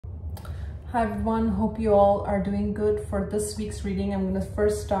Hi everyone, hope you all are doing good. For this week's reading, I'm going to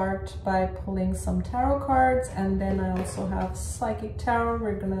first start by pulling some tarot cards, and then I also have Psychic Tarot.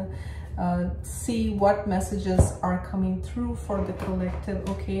 We're going to see what messages are coming through for the collective,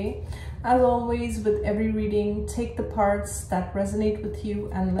 okay? As always, with every reading, take the parts that resonate with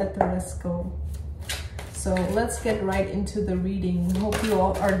you and let the rest go. So let's get right into the reading. Hope you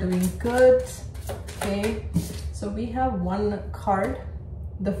all are doing good, okay? So we have one card,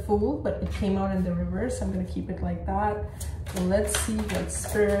 the Fool, but it came out in the reverse. I'm going to keep it like that. So let's see what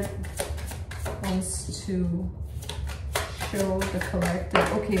Spirit wants to show the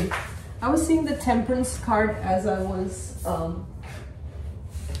collective. Okay, I was seeing the Temperance card as I was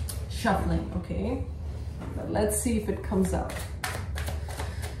shuffling, okay? But let's see if it comes out.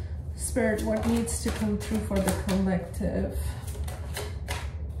 Spirit, what needs to come through for the collective?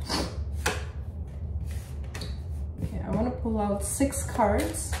 I want to pull out 6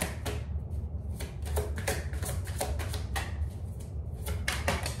 cards.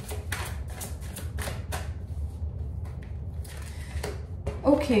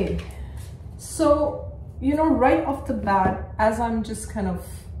 Okay, so, you know, right off the bat, as I'm just kind of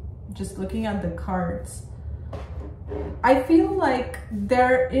just looking at the cards, I feel like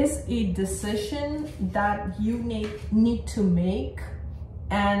there is a decision that you need to make,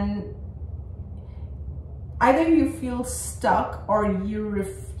 and either you feel stuck or you're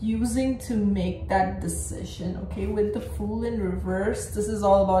refusing to make that decision, okay? With the Fool in reverse, this is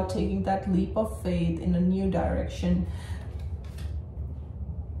all about taking that leap of faith in a new direction.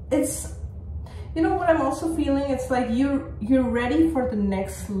 It's, you know what I'm also feeling? It's like you're ready for the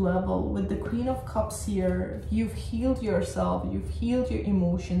next level. With the Queen of Cups here, you've healed yourself, you've healed your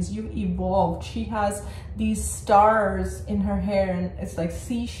emotions, you've evolved. She has these stars in her hair, and it's like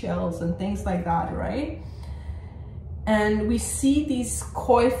seashells and things like that, right? And we see these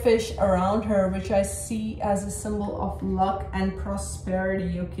koi fish around her, which I see as a symbol of luck and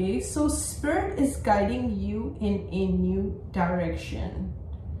prosperity, okay? So Spirit is guiding you in a new direction.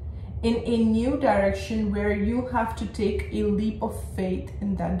 In a new direction where you have to take a leap of faith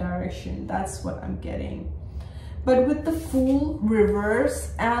in that direction. That's what I'm getting. But with the Fool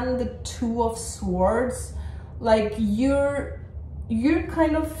reverse and the Two of Swords, like you're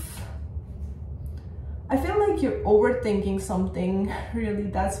kind of, I feel like you're overthinking something, really.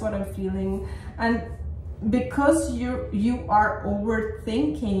 That's what I'm feeling. And because you are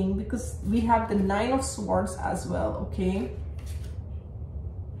overthinking, because we have the Nine of Swords as well, okay?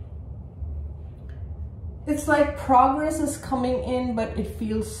 It's like progress is coming in, but it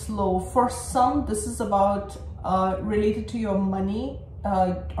feels slow. For some, this is about related to your money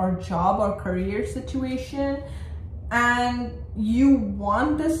or job or career situation. And you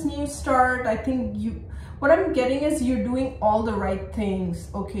want this new start. I think what I'm getting is you're doing all the right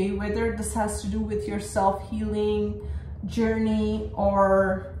things, okay? Whether this has to do with your self-healing journey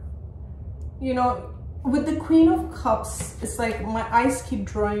or, you know, with the Queen of Cups, it's like my eyes keep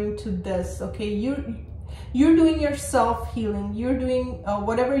drawing to this, okay? You're doing your self-healing. You're doing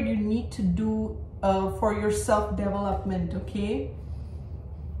whatever you need to do for your self-development, okay?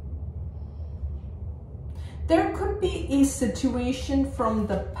 There could be a situation from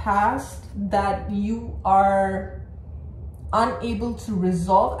the past that you are unable to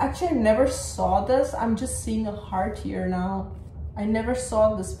resolve. Actually, I never saw this. I'm just seeing a heart here now. I never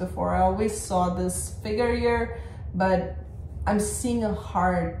saw this before. I always saw this figure here, but I'm seeing a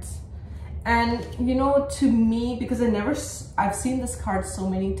heart. And you know, to me, because I've seen this card so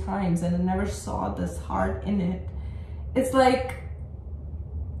many times and I never saw this heart in it. It's like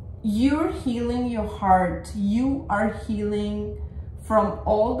you're healing your heart. You are healing from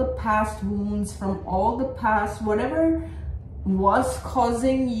all the past wounds, from all the past, whatever was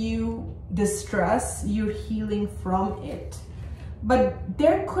causing you distress, you're healing from it. But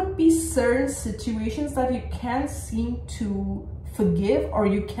there could be certain situations that you can't seem to forgive or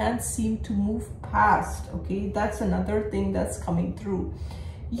you can't seem to move past, okay? That's another thing that's coming through.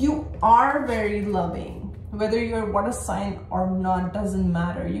 You are very loving. Whether you're water sign or not doesn't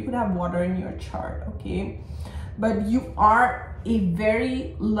matter. You could have water in your chart, okay? But you are a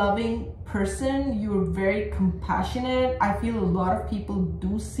very loving person. You're very compassionate. I feel a lot of people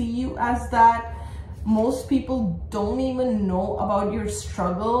do see you as that. Most people don't even know about your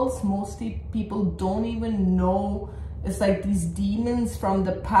struggles. Most people don't even know. It's like these demons from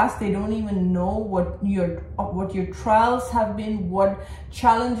the past. They don't even know what your trials have been, what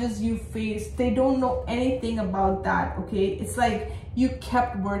challenges you faced. They don't know anything about that, okay? It's like you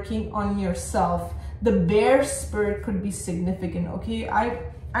kept working on yourself. The Bear spirit could be significant, okay?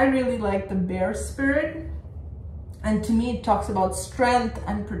 I really like the Bear spirit. And to me, it talks about strength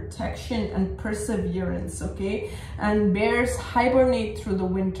and protection and perseverance, okay? And bears hibernate through the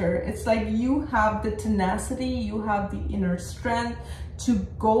winter. It's like you have the tenacity, you have the inner strength to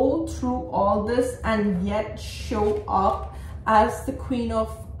go through all this and yet show up as the Queen of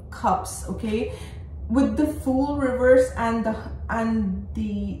Cups, okay? With the Fool reverse and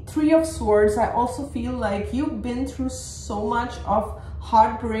the Three of Swords, I also feel like you've been through so much of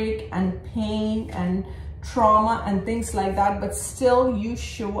heartbreak and pain and trauma and things like that, but still you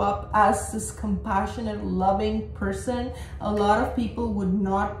show up as this compassionate, loving person. A lot of people would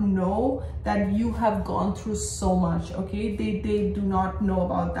not know that you have gone through so much, okay? They do not know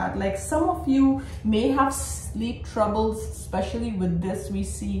about that. Like some of you may have sleep troubles, especially with this. We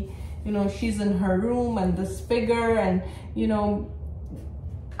see, you know, she's in her room and this figure, and you know,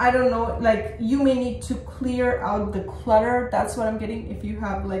 I don't know, like you may need to clear out the clutter. That's what I'm getting. If you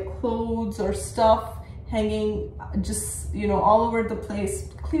have like clothes or stuff hanging just, you know, all over the place,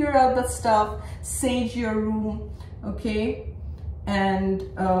 clear out that stuff, sage your room, okay? And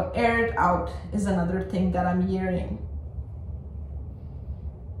air it out is another thing that I'm hearing.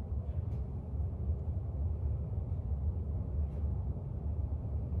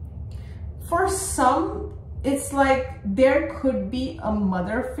 For some, it's like there could be a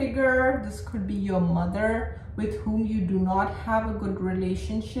mother figure. This could be your mother with whom you do not have a good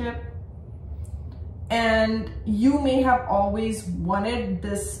relationship. And you may have always wanted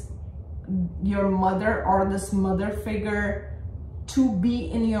this, your mother or this mother figure to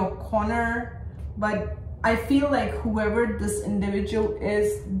be in your corner. But I feel like whoever this individual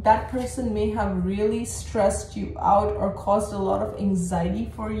is, that person may have really stressed you out or caused a lot of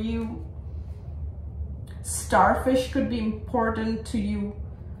anxiety for you. Starfish could be important to you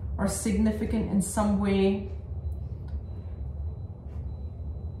or significant in some way.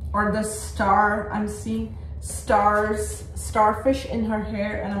 Or the star, I'm seeing stars, starfish in her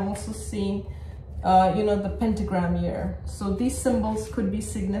hair, and I'm also seeing, you know, the pentagram here. So these symbols could be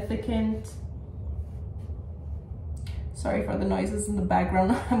significant. Sorry for the noises in the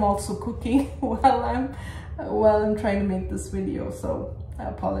background. I'm also cooking while I'm trying to make this video, so I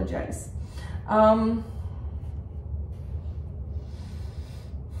apologize.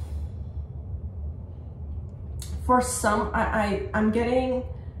 For some, I'm getting,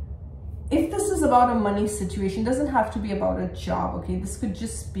 if this is about a money situation, doesn't have to be about a job, okay? This could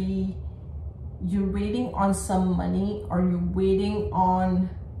just be you're waiting on some money, or you're waiting on,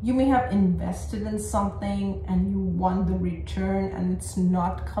 you may have invested in something and you want the return and it's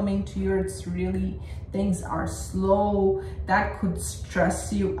not coming to you. It's really, things are slow. That could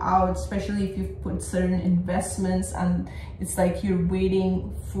stress you out, especially if you've put certain investments and it's like you're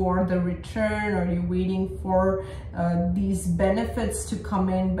waiting for the return, or you're waiting for these benefits to come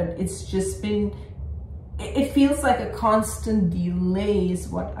in, but it's just been, it feels like a constant delay is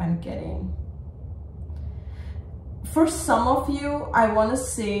what I'm getting. For some of you, I want to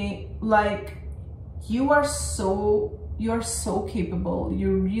say, like, you're so capable.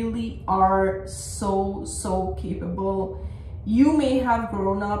 You really are so capable. You may have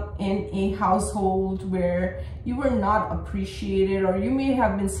grown up in a household where you were not appreciated, or you may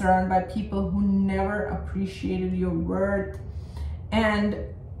have been surrounded by people who never appreciated your worth. And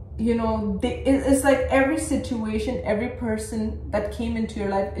you know, it's like every situation, every person that came into your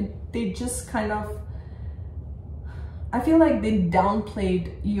life, they just kind of, I feel like they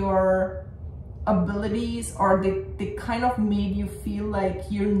downplayed your abilities, or they kind of made you feel like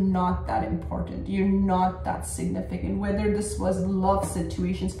you're not that important, you're not that significant. Whether this was love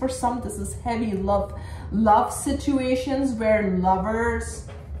situations, for some this is heavy love situations where lovers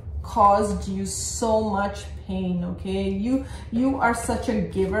caused you so much pain, okay? You are such a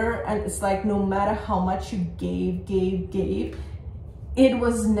giver, and it's like no matter how much you gave, it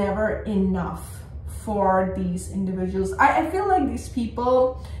was never enough for these individuals. I feel like these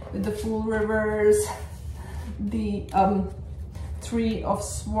people with the Fool reverse, the Three of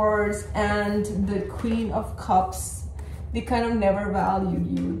Swords, and the Queen of Cups, they kind of never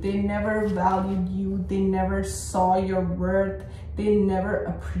valued you. They never valued you. They never saw your worth. They never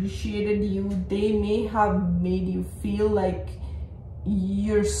appreciated you. They may have made you feel like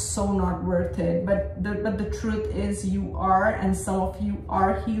you're so not worth it, but the truth is you are, and some of you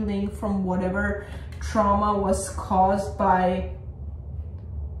are healing from whatever trauma was caused by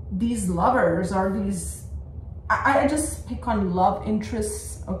these lovers, or these, I just pick on love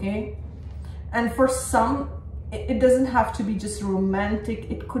interests, okay? And for some, it doesn't have to be just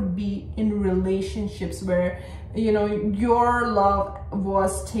romantic. It could be in relationships where, you know, your love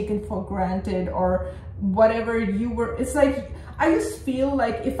was taken for granted, or whatever you were. It's like, I just feel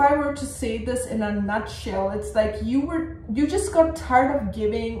like if I were to say this in a nutshell, it's like you just got tired of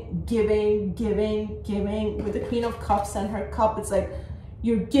giving with the Queen of Cups and her cup. It's like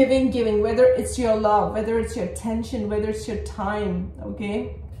you're giving, whether it's your love, whether it's your attention, whether it's your time,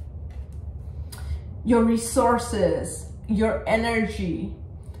 okay? Your resources, your energy.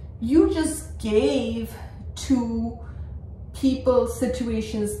 You just gave to people,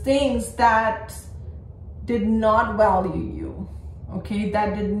 situations, things that did not value you, okay?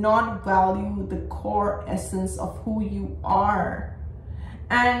 That did not value the core essence of who you are.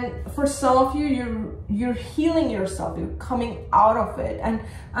 And for some of you, you're healing yourself, you're coming out of it. And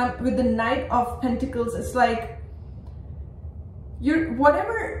with the Knight of Pentacles, it's like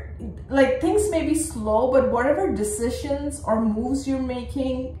whatever, like things may be slow, but whatever decisions or moves you're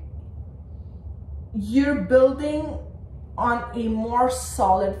making, you're building on a more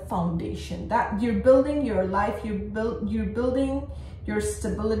solid foundation. That you're building your life, you're building your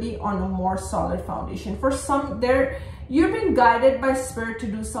stability on a more solid foundation. For some, you're being guided by spirit to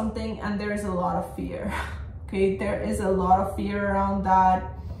do something, and there is a lot of fear. Okay, there is a lot of fear around that.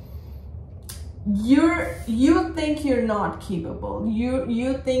 You think you're not capable.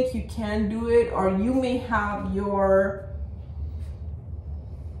 You think you can do it, or you may have your,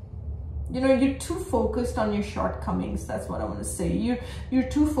 you're too focused on your shortcomings. That's what I want to say. You're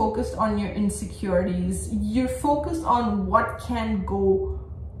too focused on your insecurities. You're focused on what can go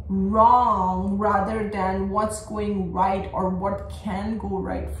wrong rather than what's going right or what can go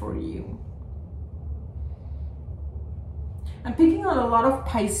right for you. I'm picking on a lot of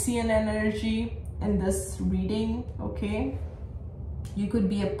Piscean energy in this reading, okay? You could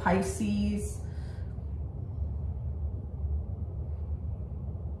be a Pisces.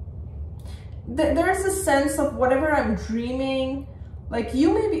 There's a sense of whatever I'm dreaming, like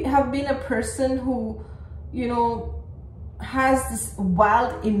you maybe have been a person who, has this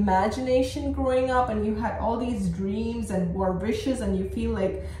wild imagination growing up, and you had all these dreams and more wishes, and you feel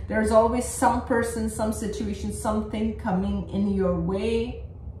like there's always some person, some situation, something coming in your way.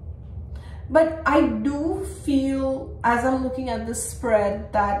 But I do feel, as I'm looking at this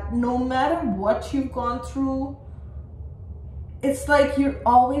spread, that no matter what you've gone through, it's like you're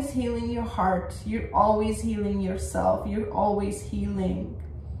always healing your heart, you're always healing yourself, you're always healing.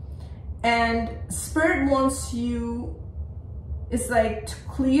 And Spirit wants you, it's like, to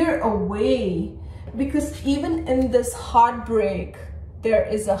clear away, because even in this heartbreak, there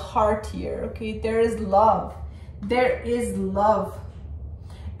is a heart here, okay? There is love. There is love.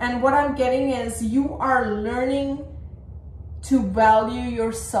 And what I'm getting is you are learning to value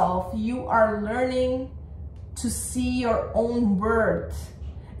yourself. You are learning to see your own worth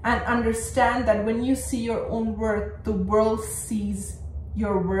and understand that when you see your own worth, the world sees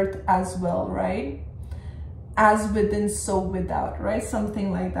your worth as well, right? As within, so without, right?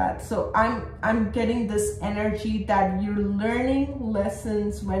 Something like that. So I'm getting this energy that you're learning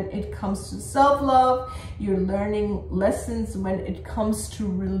lessons when it comes to self-love. You're learning lessons when it comes to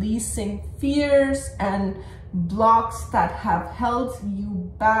releasing fears and blocks that have held you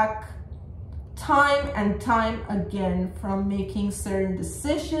back time and time again from making certain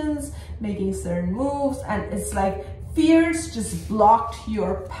decisions, making certain moves. And it's like fears just blocked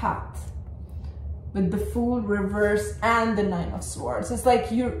your path with the Fool reverse and the Nine of Swords. It's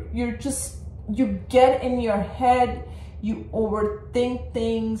like you get in your head, you overthink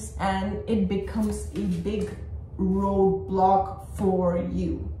things, and it becomes a big roadblock for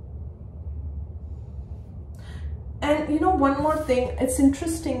you. And one more thing, it's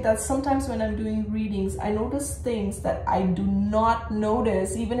interesting that sometimes when I'm doing readings, I notice things that I do not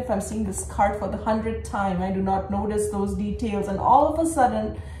notice. Even if I'm seeing this card for the 100th time, I do not notice those details, and all of a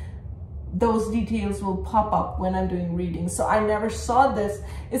sudden those details will pop up when I'm doing readings. So I never saw this.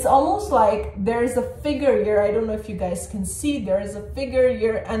 It's almost like there's a figure here. I don't know if you guys can see, there is a figure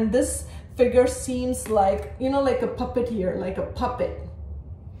here, and this figure seems like, like a puppet here, like a puppet.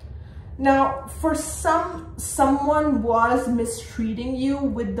 Now, for someone was mistreating you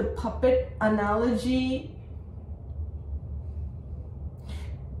with the puppet analogy.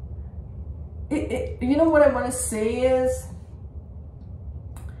 What I want to say is,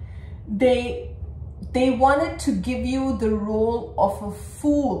 they wanted to give you the role of a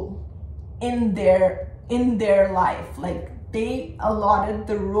fool in their life. Like, they allotted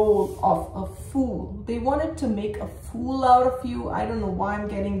the role of a fool. They wanted to make a fool out of you. I don't know why I'm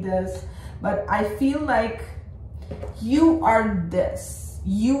getting this, but I feel like you are this.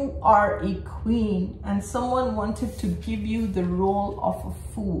 You are a queen, and someone wanted to give you the role of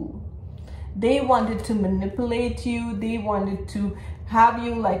a fool. They wanted to manipulate you. They wanted to have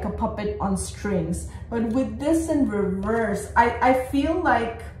you like a puppet on strings. But with this in reverse, I feel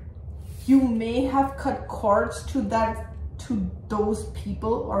like you may have cut cords to those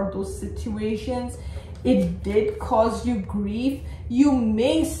people or those situations. It did cause you grief. You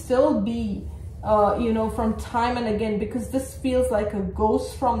may still be you know, from time and again, because this feels like a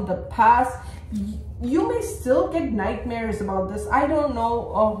ghost from the past. You may still get nightmares about this. I don't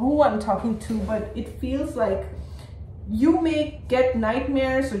know who I'm talking to, but it feels like you may get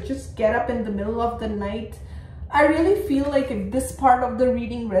nightmares or just get up in the middle of the night. I really feel like if this part of the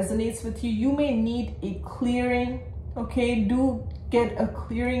reading resonates with you, you may need a clearing. Okay, do get a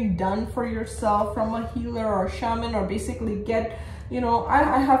clearing done for yourself from a healer or a shaman, or basically get, you know,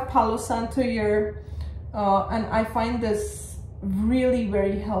 I have Palo Santo here, and I find this really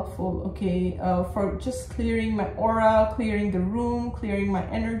very helpful, okay, for just clearing my aura, clearing the room, clearing my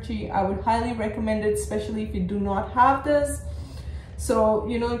energy. I would highly recommend it, especially if you do not have this. So,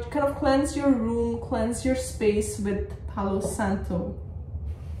 you know, kind of cleanse your room, cleanse your space with Palo Santo.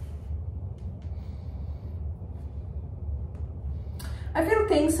 I feel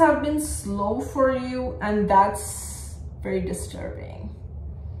things have been slow for you, and that's very disturbing.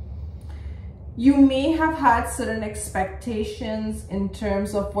 You may have had certain expectations in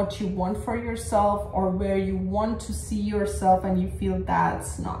terms of what you want for yourself or where you want to see yourself, and you feel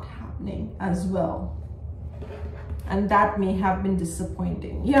that's not happening as well. And that may have been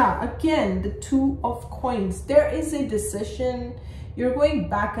disappointing. Yeah, again, the Two of Coins. There is a decision. You're going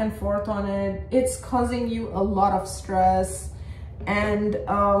back and forth on it. It's causing you a lot of stress. And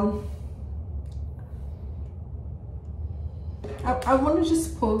I want to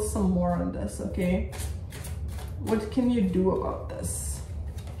just pull some more on this, okay? What can you do about this?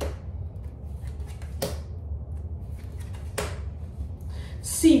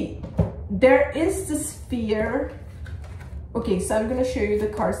 See, there is this fear. Okay, so I'm going to show you the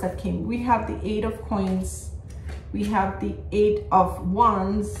cards that came. We have the Eight of Coins, we have the Eight of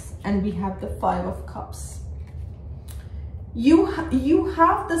Wands, and we have the Five of Cups. You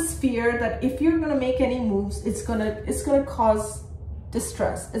have this fear that if you're gonna make any moves, it's gonna cause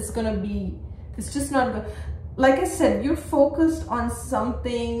distress. It's just not good. Like I said, you're focused on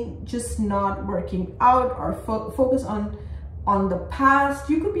something just not working out, or focus on the past.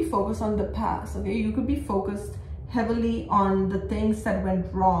 You could be focused on the past, okay? You could be focused heavily on the things that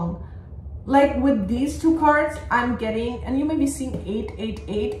went wrong. Like with these two cards, I'm getting, and you may be seeing 8, 8,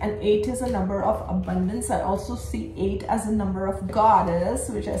 8, and 8 is a number of abundance. I also see 8 as a number of goddess,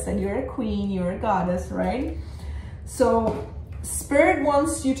 which I said you're a queen, you're a goddess, right? So Spirit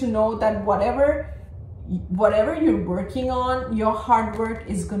wants you to know that whatever you're working on, your hard work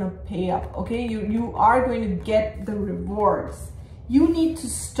is gonna pay up, okay? You are going to get the rewards. You need to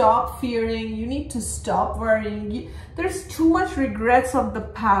stop fearing. You need to stop worrying. There's too much regrets of the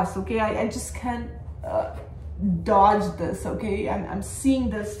past, okay? I just can't dodge this, okay? I'm seeing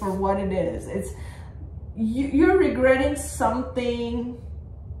this for what it is. You're regretting something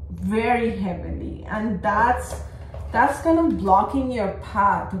very heavily, and that's kind of blocking your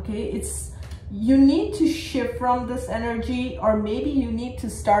path, okay? You need to shift from this energy, or maybe you need to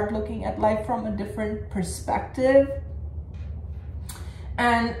start looking at life from a different perspective.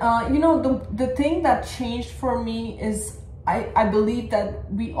 And you know, the thing that changed for me is I believe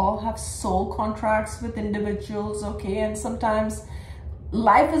that we all have soul contracts with individuals, okay? And sometimes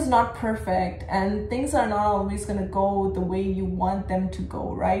life is not perfect and things are not always going to go the way you want them to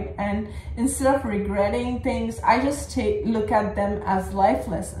go, right? And instead of regretting things, I just look at them as life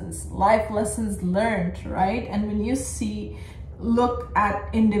lessons learned, right? And when you look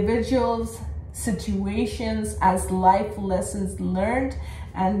at individuals, situations as life lessons learned,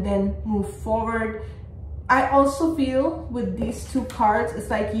 and then move forward. I also feel with these two cards, it's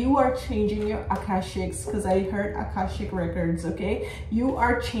like you are changing your Akashics, because I heard Akashic records, okay? You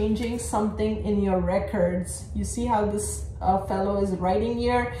are changing something in your records. You see how this fellow is writing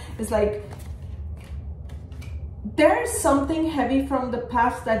here? It's like there's something heavy from the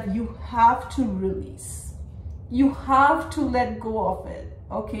past that you have to release. You have to let go of it,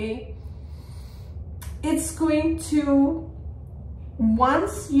 okay? It's going to,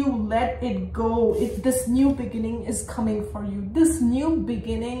 once you let it go, this new beginning is coming for you. This new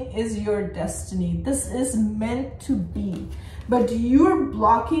beginning is your destiny. This is meant to be. But you're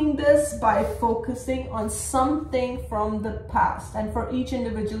blocking this by focusing on something from the past. And for each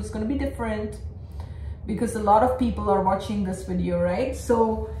individual, it's going to be different, because a lot of people are watching this video, right?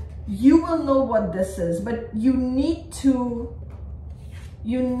 So you will know what this is, but you need to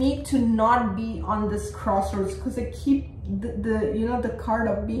not be on this crossroads, because the card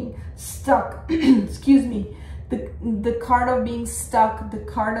of being stuck. Excuse me. The card of being stuck, the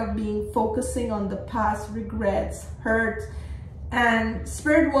card of being focusing on the past, regrets, hurts. And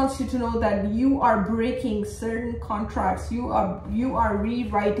Spirit wants you to know that you are breaking certain contracts. You are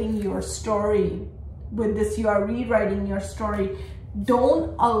rewriting your story. With this, you are rewriting your story.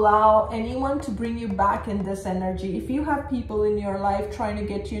 Don't allow anyone to bring you back in this energy. If you have people in your life trying to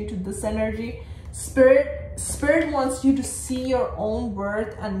get you into this energy, Spirit wants you to see your own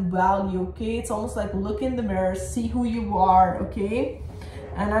worth and value, okay? It's almost like look in the mirror, see who you are, okay?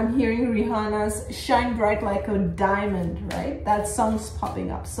 And I'm hearing Rihanna's Shine Bright Like a Diamond, right? That song's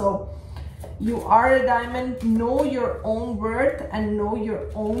popping up. So you are a diamond. Know your own worth and know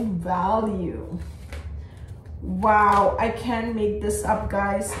your own value. Wow, I can't make this up,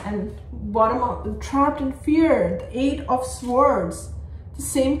 guys. And bottom up, trapped in fear, the 8 of Swords. The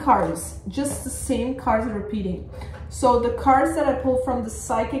same cards, just the same cards repeating. So the cards that I pulled from the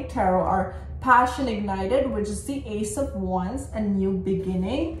Psychic Tarot are Passion Ignited, which is the Ace of Wands, a new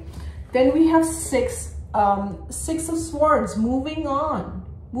beginning. Then we have Six of Swords, moving on,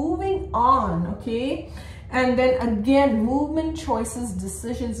 okay? And then again, movement, choices,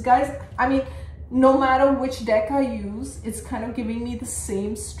 decisions. Guys, I mean, no matter which deck I use, it's kind of giving me the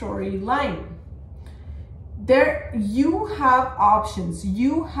same storyline. There, you have options,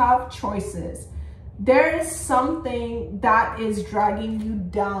 you have choices. There is something that is dragging you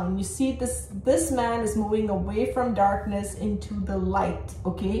down. You see, this man is moving away from darkness into the light,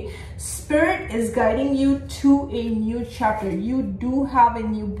 okay? Spirit is guiding you to a new chapter. You do have a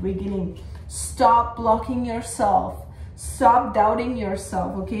new beginning. Stop blocking yourself. Stop doubting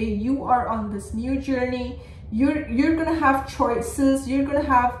yourself, okay? You are on this new journey. You're gonna have choices. You're gonna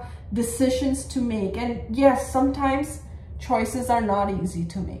have decisions to make. And yes, sometimes choices are not easy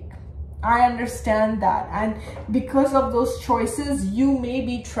to make. I understand that. And because of those choices, you may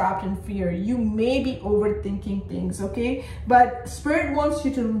be trapped in fear. You may be overthinking things, okay? But Spirit wants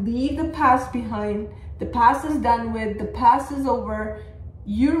you to leave the past behind. The past is done with. The past is over.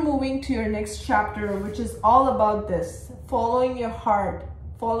 You're moving to your next chapter, which is all about this. Following your heart,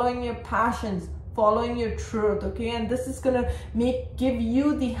 following your passions, following your truth, okay? And this is gonna give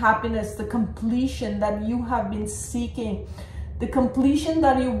you the happiness, the completion that you have been seeking. The completion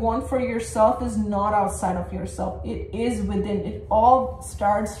that you want for yourself is not outside of yourself. It is within. It all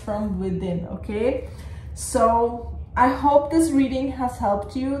starts from within, okay? So I hope this reading has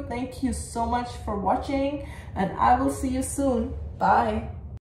helped you. Thank you so much for watching, and I will see you soon. Bye.